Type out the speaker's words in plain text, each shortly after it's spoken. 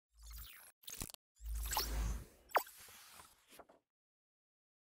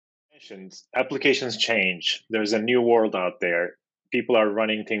mentioned, applications change. There's a new world out there. People are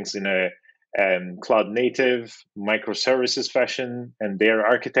running things in a cloud native microservices fashion, and their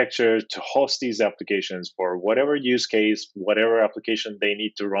architecture to host these applications for whatever use case, whatever application they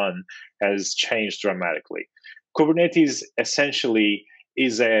need to run has changed dramatically. Kubernetes essentially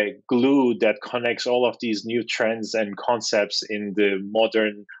is a glue that connects all of these new trends and concepts in the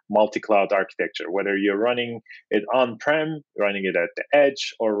modern multi-cloud architecture, whether you're running it on-prem, running it at the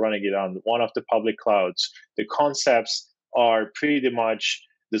edge, or running it on one of the public clouds. The concepts are pretty much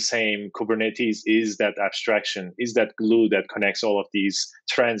the same. Kubernetes is that abstraction, is that glue that connects all of these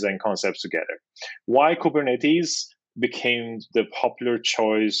trends and concepts together. Why Kubernetes became the popular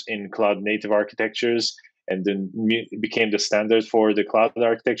choice in cloud native architectures and then became the standard for the cloud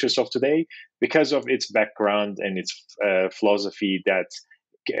architectures of today? Because of its background and its philosophy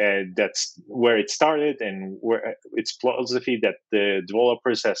that's where it started and where its philosophy that the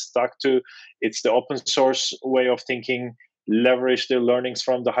developers have stuck to. It's the open source way of thinking, leverage the learnings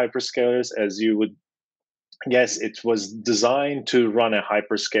from the hyperscalers. As you would guess, it was designed to run a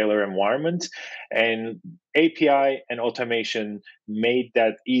hyperscaler environment, and API and automation made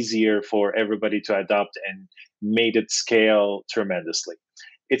that easier for everybody to adopt and made it scale tremendously.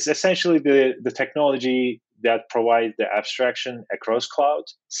 It's essentially the technology that provides the abstraction across cloud,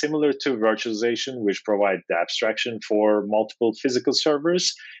 similar to virtualization, which provide the abstraction for multiple physical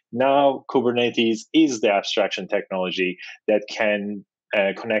servers. Now, Kubernetes is the abstraction technology that can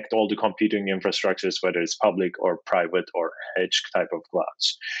connect all the computing infrastructures, whether it's public or private or edge type of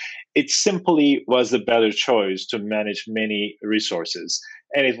clouds. It simply was the better choice to manage many resources,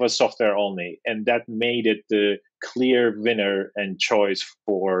 and it was software only, and that made it the clear winner and choice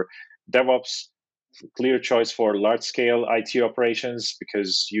for DevOps, clear choice for large scale IT operations,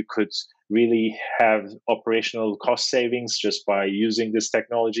 because you could really have operational cost savings just by using this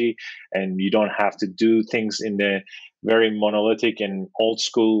technology, and you don't have to do things in a very monolithic and old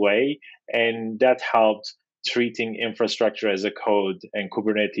school way. And that helped treating infrastructure as a code, and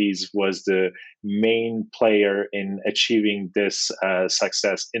Kubernetes was the main player in achieving this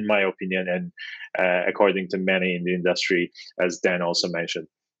success, in my opinion, and according to many in the industry, as Dan also mentioned.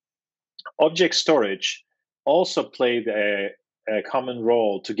 Object storage also played a common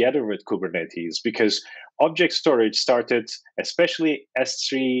role together with Kubernetes, because object storage started, especially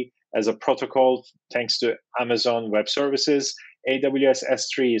S3 as a protocol, thanks to Amazon Web Services. AWS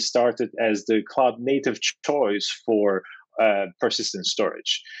S3 started as the cloud native choice for persistent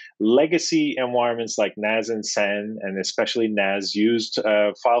storage. Legacy environments like NAS and SAN, and especially NAS, used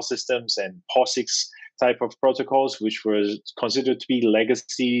file systems and POSIX type of protocols, which were considered to be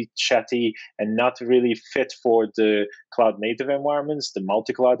legacy, chatty, and not really fit for the cloud native environments, the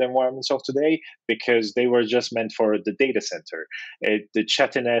multi-cloud environments of today, because they were just meant for the data center. The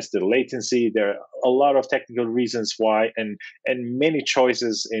chattiness, the latency, there are a lot of technical reasons why, and many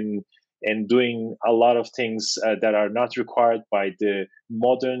choices in doing a lot of things that are not required by the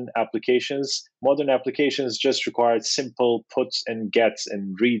modern applications. Modern applications just required simple puts and gets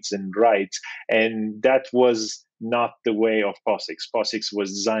and reads and writes, and that was not the way of POSIX. POSIX was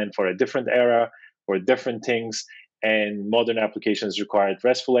designed for a different era, for different things, and modern applications required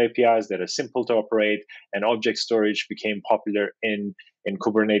RESTful APIs that are simple to operate, and object storage became popular in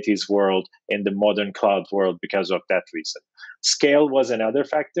Kubernetes world, in the modern cloud world, because of that reason. Scale was another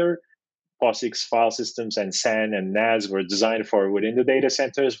factor. POSIX file systems and SAN and NAS were designed for within the data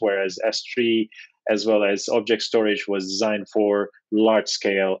centers, whereas S3 as well as object storage was designed for large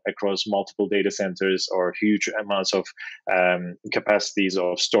scale across multiple data centers or huge amounts of capacities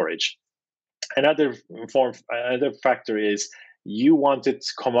of storage. Another factor is you wanted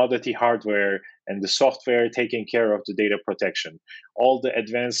commodity hardware and the software taking care of the data protection. All the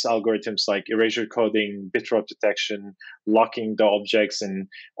advanced algorithms like erasure coding, bit rot detection, locking the objects, and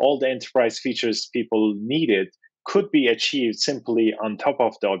all the enterprise features people needed could be achieved simply on top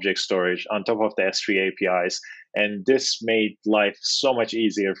of the object storage, on top of the S3 APIs. And this made life so much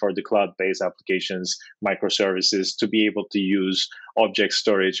easier for the cloud-based applications, microservices, to be able to use object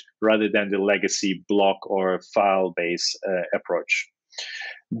storage rather than the legacy block or file-based approach.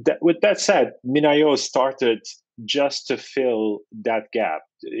 With that said, MinIO started just to fill that gap.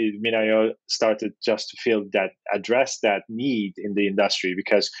 MinIO started just to address that need in the industry,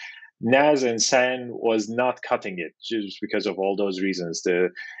 because NAS and SAN was not cutting it, just because of all those reasons. The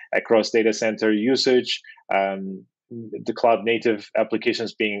across data center usage, the cloud native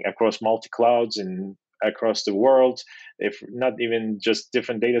applications being across multi-clouds and across the world, if not even just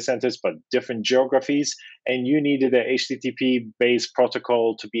different data centers, but different geographies. And you needed a HTTP-based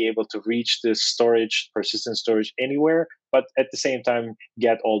protocol to be able to reach the storage, persistent storage anywhere, but at the same time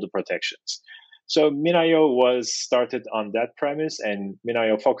get all the protections. So MinIO was started on that premise, and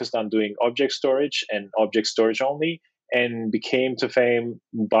MinIO focused on doing object storage and object storage only, and became to fame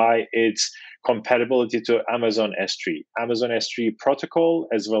by its compatibility to Amazon S3. Amazon S3 protocol,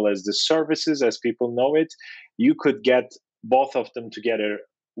 as well as the services as people know it, you could get both of them together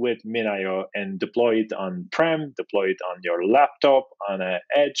with MinIO and deploy it on-prem, deploy it on your laptop, on an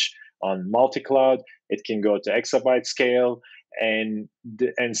edge, on MultiCloud. It can go to exabyte scale, and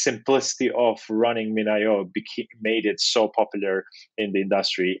simplicity of running MinIO made it so popular in the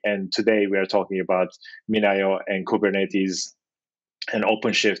industry. And today we are talking about MinIO and Kubernetes and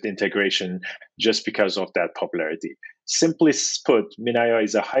OpenShift integration just because of that popularity. Simply put, MinIO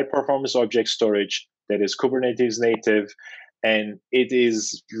is a high-performance object storage that is Kubernetes native, and it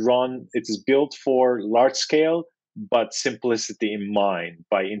is built for large scale, but simplicity in mind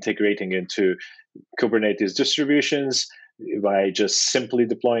by integrating into Kubernetes distributions, by just simply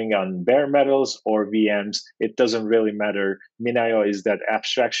deploying on bare metals or VMs. It doesn't really matter. MinIO is that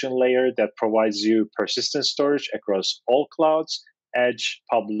abstraction layer that provides you persistent storage across all clouds, edge,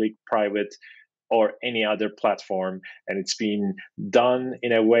 public, private, or any other platform. And it's been done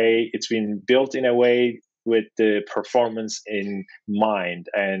in a way, it's been built in a way with the performance in mind.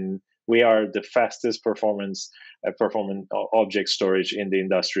 And we are the fastest performant object storage in the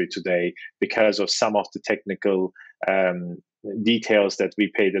industry today because of some of the technical details that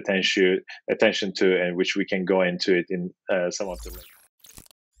we paid attention to, and which we can go into it in some of the